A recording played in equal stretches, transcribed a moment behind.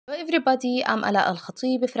everybody, I'm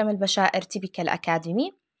Al-khatib from Al-Bashair Typical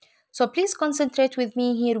Academy. So please concentrate with me.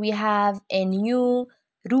 Here we have a new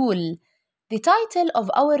rule. The title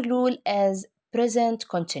of our rule is present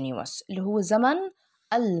continuous اللي هو زمن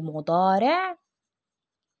المضارع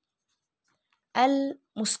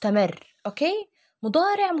المستمر. Okay?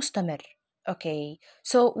 مضارع مستمر. Okay.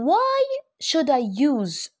 So why should I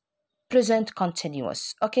use present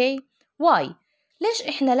continuous? Okay? Why? ليش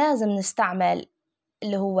إحنا لازم نستعمل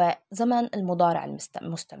اللي هو زمن المضارع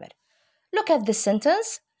المستمر؟ Look at this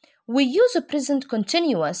sentence. We use a present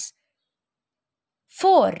continuous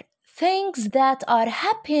for things that are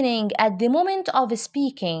happening at the moment of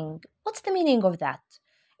speaking. What's the meaning of that?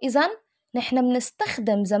 إذن نحن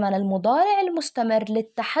بنستخدم زمن المضارع المستمر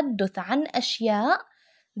للتحدث عن أشياء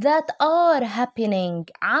that are happening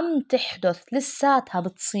عم تحدث لساتها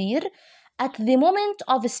بتصير at the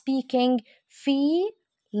moment of speaking في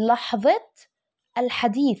لحظة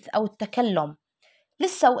الحديث أو التكلم.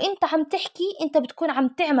 لسه وإنت عم تحكي أنت بتكون عم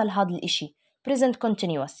تعمل هذا الإشي present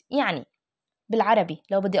continuous. يعني بالعربي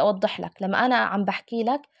لو بدي أوضح لك، لما أنا عم بحكي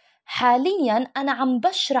لك حاليا أنا عم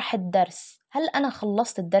بشرح الدرس، هل أنا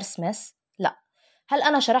خلصت الدرس مس؟ لا. هل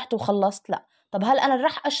أنا شرحته وخلصت؟ لا. طب هل أنا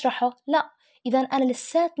رح أشرحه؟ لا. إذا أنا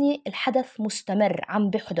لساتني الحدث مستمر عم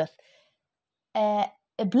بحدث.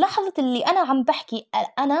 بلحظة اللي أنا عم بحكي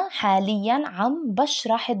أنا حاليا عم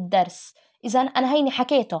بشرح الدرس. إذا أنا هيني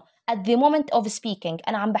حكيته at the moment of speaking،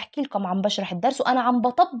 أنا عم بحكي لكم عم بشرح الدرس وأنا عم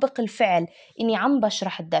بطبق الفعل إني عم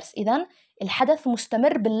بشرح الدرس. إذا الحدث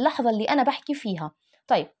مستمر باللحظة اللي أنا بحكي فيها.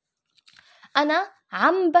 طيب أنا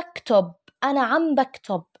عم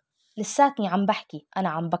بكتب لساتني عم بحكي، أنا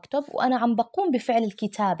عم بكتب وأنا عم بقوم بفعل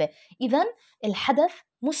الكتابة. إذا الحدث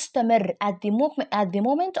مستمر at the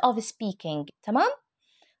moment of speaking. تمام؟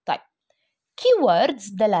 طيب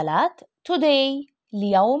keywords دلالات today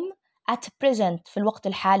اليوم، at present في الوقت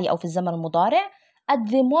الحالي أو في الزمن المضارع، at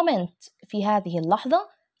the moment في هذه اللحظة،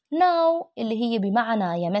 now اللي هي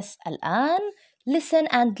بمعنى يمس الآن، listen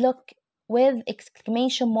and look with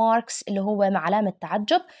exclamation marks اللي هو مع علامة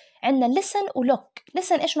تعجب. عندنا listen و look.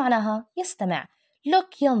 listen إيش معناها؟ يستمع.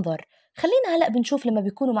 look ينظر. خلينا هلأ بنشوف لما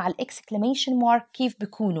بيكونوا مع exclamation mark كيف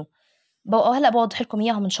بيكونوا. هلأ بوضح لكم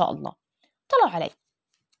إياهم إن شاء الله. طلعوا علي.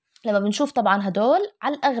 لما بنشوف طبعا هدول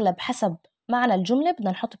على الأغلب حسب معنى الجملة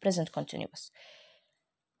بدنا نحط present continuous.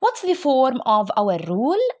 What's the form of our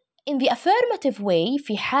rule? In the affirmative way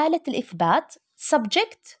في حالة الإثبات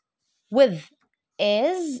subject with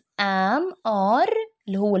is, am, are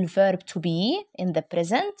اللي هو الverb to be in the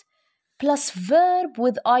present plus verb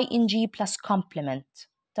with ing plus complement.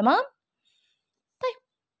 تمام؟ طيب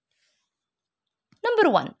number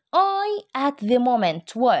 1 I at the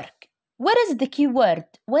moment work. Where is the key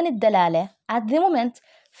word؟ وين الدلالة؟ at the moment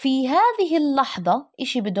في هذه اللحظة،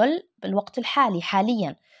 إشي بدل بالوقت الحالي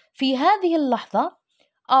حاليا. في هذه اللحظة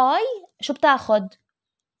I شو بتاخد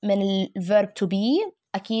من verb to be؟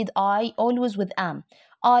 أكيد I always with am.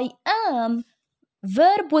 I am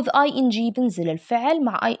verb with ing بنزل الفعل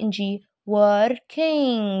مع ing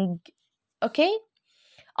working. okay?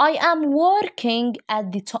 I am working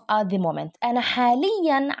at the moment. أنا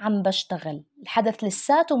حاليا عم بشتغل، الحدث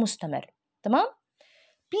لساته مستمر. تمام؟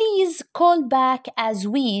 Please call back as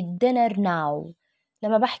we dinner now.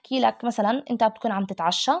 لما بحكي لك مثلا أنت بتكون عم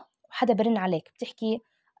تتعشى وحدا برن عليك بتحكي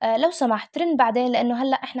لو سمحت رن بعدين لأنه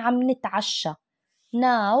هلأ إحنا عم نتعشى.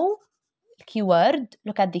 now keyword,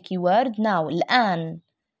 look at the keyword now الآن.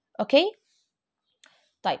 okay?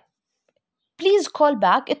 طيب please call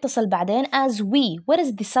back اتصل بعدين as we. what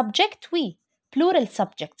is the subject؟ we plural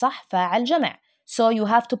subject صح؟ فاعل جمع. so you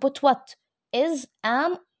have to put what؟ is,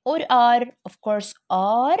 am or are. of course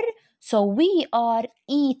are. so we are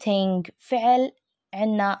eating فعل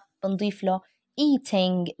عنا بنضيف له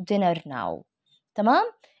eating dinner now. تمام؟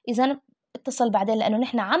 إذن اتصل بعدين لأنه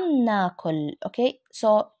نحن عم ناكل. okay?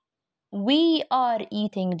 so we are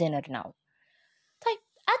eating dinner now. طيب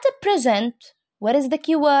at present what is the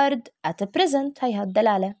keyword؟ at present هي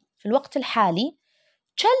الدلالة في الوقت الحالي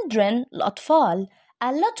children الأطفال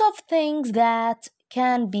a lot of things that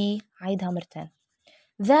can be عيدها مرتين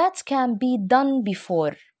that can be done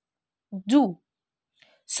before do.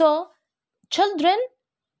 so children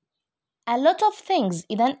a lot of things.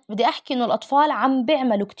 إذن بدي أحكي إنه الأطفال عم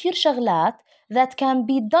بيعملوا كتير شغلات that can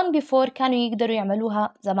be done before كانوا يقدروا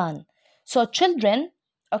يعملوها زمان. so children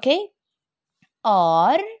okay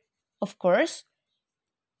are of course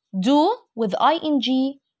do with ing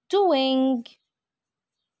doing.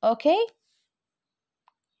 okay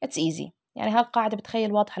it's easy. يعني هالقاعدة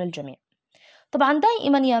بتخيل واضحة للجميع. طبعا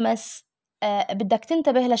دائما يا مس بدك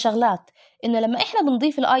تنتبه لشغلات، إنه لما إحنا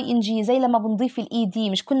بنضيف ال ing زي لما بنضيف ال ed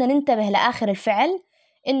مش كنا ننتبه لآخر الفعل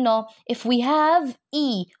إنه if we have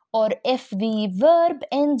E or if the verb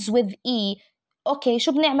ends with E. أوكي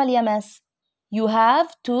شو بنعمل يا مس؟ You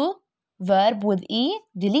have to verb with E,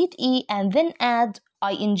 delete E and then add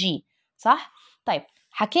ing. صح؟ طيب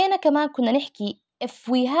حكينا كمان كنا نحكي if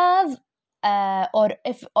we have or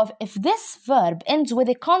if this verb ends with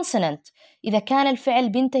a consonant. إذا كان الفعل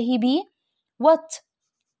بينتهي ب what؟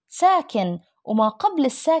 ساكن، وما قبل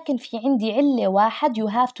الساكن في عندي علة واحد. you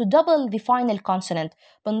have to double the final consonant.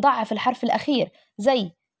 بنضعف الحرف الأخير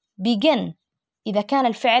زي begin. إذا كان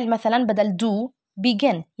الفعل مثلا بدل do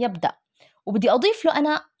begin يبدأ، وبدي أضيف له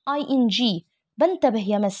أنا ing. بنتبه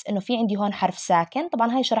يا مس إنه في عندي هون حرف ساكن.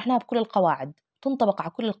 طبعا هاي شرحناها بكل القواعد، تنطبق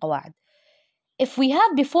على كل القواعد. If we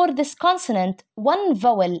have before this consonant one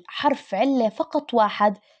vowel حرف علة فقط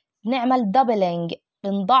واحد، نعمل doubling،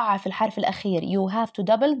 بنضعف الحرف الأخير. you have to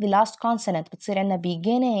double the last consonant، بتصير عندنا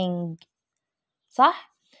beginning.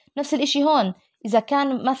 صح؟ نفس الإشي هون. إذا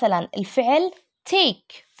كان مثلا الفعل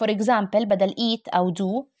take for example بدل eat أو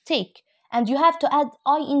do take and you have to add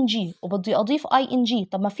ing، وبدي أضيف ing.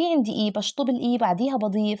 طب ما في عندي E، بشطب الإي بعديها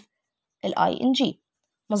بضيف ing.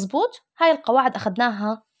 مزبوط؟ هاي القواعد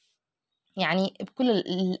أخذناها يعني بكل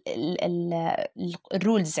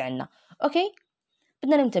الرولز عنا. أوكي؟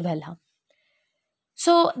 بدنا ننتبه لها.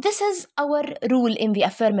 So this is our rule in the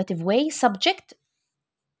affirmative way. Subject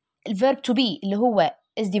الverb to be اللي هو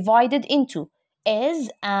is divided into is,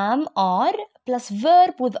 am, are plus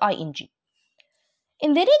verb with ing.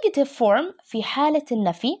 In the negative form في حالة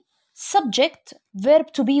النفي subject verb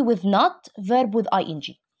to be with not verb with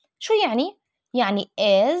ing. شو يعني؟ يعني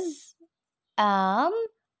is, am,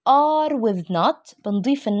 are with not.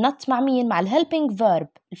 بنضيف النot مع مين؟ مع helping verb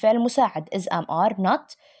الفعل المساعد is, am, are,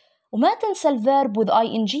 not. وما تنسى الverb with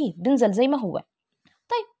ing بنزل زي ما هو.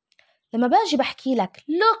 طيب لما باجي بحكي لك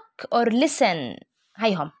look or listen،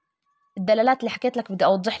 هيهم الدلالات اللي حكيت لك بدي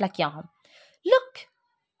أوضح لك إياهم. look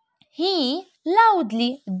he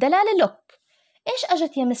loudly، الدلالة look إيش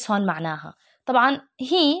أجت يا مس هون معناها؟ طبعا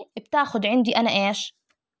he بتاخد عندي أنا إيش؟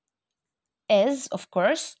 is of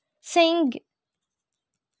course sing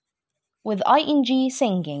with ing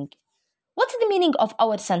singing. What's the meaning of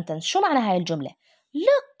our sentence؟ شو معنى هاي الجملة؟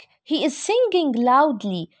 Look he is singing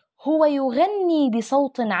loudly، هو يغني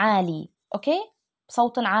بصوت عالي. أوكي؟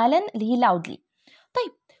 بصوت عال اللي هي loudly.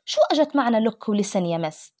 طيب شو أجت معنى look و listen يا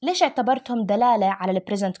مس؟ ليش اعتبرتهم دلالة على ال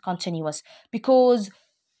present continuous؟ Because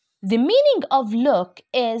the meaning of look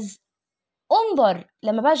is انظر.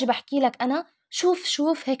 لما باجي بحكي لك أنا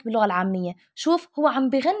شوف هيك باللغة العامية، شوف هو عم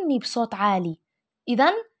بغني بصوت عالي.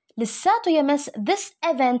 إذن لساته يا مس this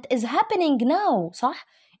event is happening now. صح؟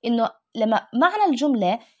 إنه لما معنى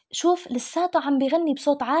الجملة شوف لساته عم بغني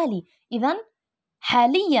بصوت عالي، إذن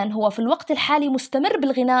حاليا هو في الوقت الحالي مستمر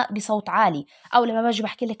بالغناء بصوت عالي. أو لما باجي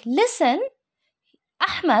بحكي لك listen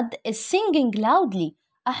أحمد is singing loudly،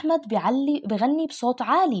 أحمد بغني بصوت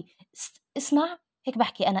عالي. اسمع، هيك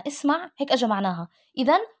بحكي أنا اسمع، هيك أجا معناها.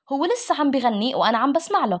 إذن هو لسه عم بغني وأنا عم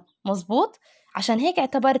بسمع له. مزبوط؟ عشان هيك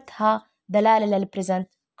اعتبرتها دلالة للpresent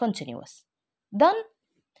continuous. done.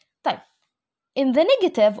 طيب in the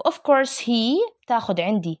negative of course he تاخد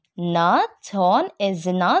عندي not. هون is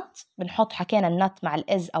not بنحط حكينا not مع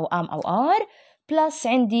is أو am أو are plus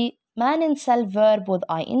عندي ما ننسى الverb with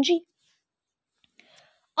ing.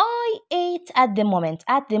 I ate at the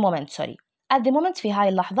moment في هاي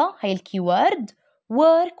اللحظة هاي الكيورد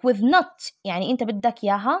work with not، يعني أنت بدك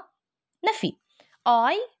إياها نفي.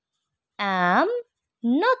 I am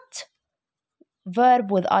not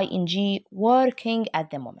verb with ing working at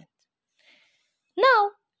the moment. Now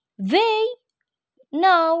they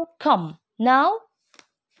now come. Now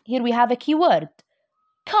here we have a keyword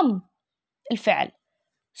come الفعل.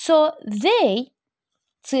 So they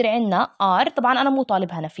تصير عنا are. طبعا أنا مو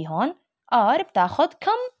طالبها نفي هون. are بتاخد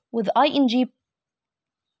come with ing.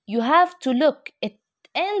 You have to look it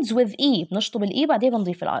ends with e، بنشطب الإي بعدين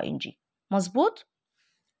بنضيف ing. مزبوط؟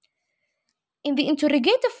 In the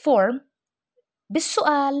interrogative form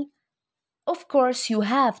بالسؤال of course you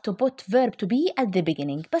have to put verb to be at the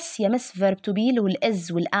beginning. بس يا مس verb to be اللي هو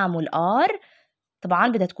الإز والآم والآر طبعا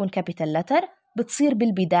بدها تكون capital letter، بتصير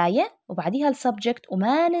بالبداية وبعديها السبجكت،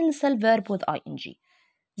 وما ننسى الverb with ing.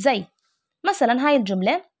 زي مثلا هاي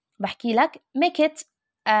الجملة بحكي لك make it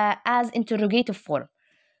as interrogative form،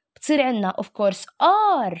 بتصير عنا of course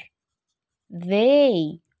are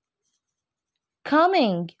they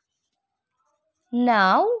coming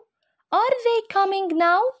now. Are they coming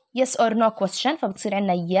now? Yes or no question. فبتصير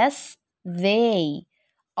عنا yes they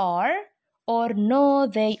are or no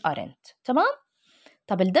they aren't. تمام؟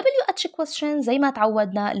 طب ال WH question زي ما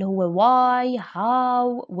تعودنا اللي هو why,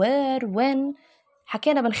 how, where, when،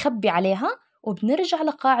 حكينا بنخبي عليها وبنرجع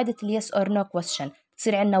لقاعدة ال yes or no question.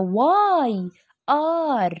 بتصير عنا why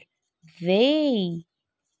are they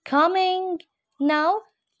coming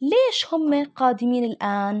now؟ ليش هم قادمين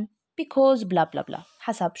الآن؟ because blah blah blah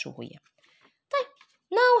حسب شو هي. طيب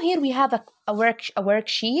now here we have a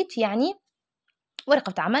worksheet، يعني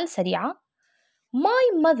ورقة عمل سريعة. My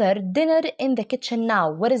mother dinner in the kitchen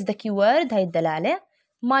now. What is the keyword؟ هاي الدلالة.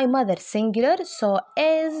 My mother singular so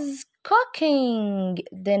is cooking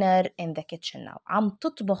dinner in the kitchen now. عم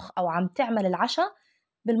تطبخ أو عم تعمل العشاء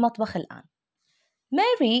بالمطبخ الآن.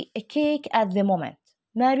 Mary a cake at the moment.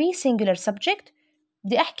 Mary singular subject،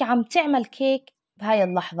 بدي أحكي عم تعمل كيك بهاي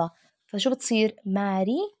اللحظة، فشو بتصير؟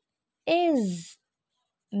 Mary is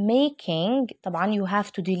making، طبعا you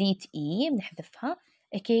have to delete E بنحذفها،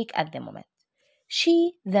 a cake at the moment.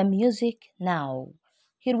 She the music now.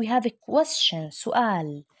 Here we have a question،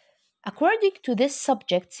 سؤال. According to this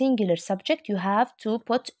subject singular subject you have to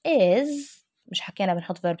put is، مش حكينا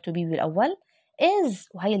بنحط verb to be بالأول، is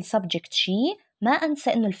وهي السبجكت she، ما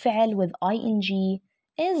أنسى إنه الفعل with ing.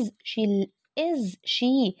 is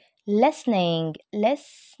she listening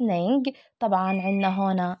طبعا عنا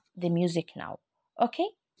هنا the music now. okay.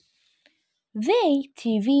 They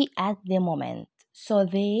TV at the moment so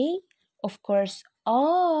they of course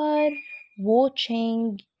are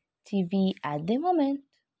watching TV at the moment.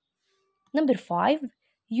 Number 5,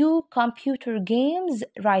 you computer games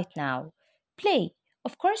right now. Play.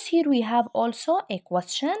 Of course here we have also a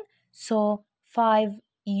question. So 5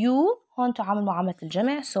 you هون تعامل معاملة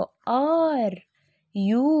الجمع. So are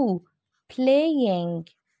you playing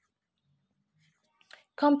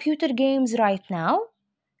computer games right now؟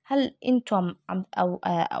 هل أنتم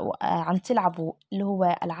عم تلعبوا اللي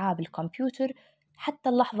هو ألعاب الكمبيوتر حتى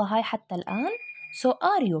اللحظة هاي حتى الآن؟ So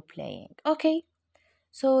are you playing? Okay.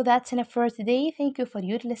 So that's enough for today. Thank you for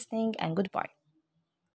your listening and goodbye.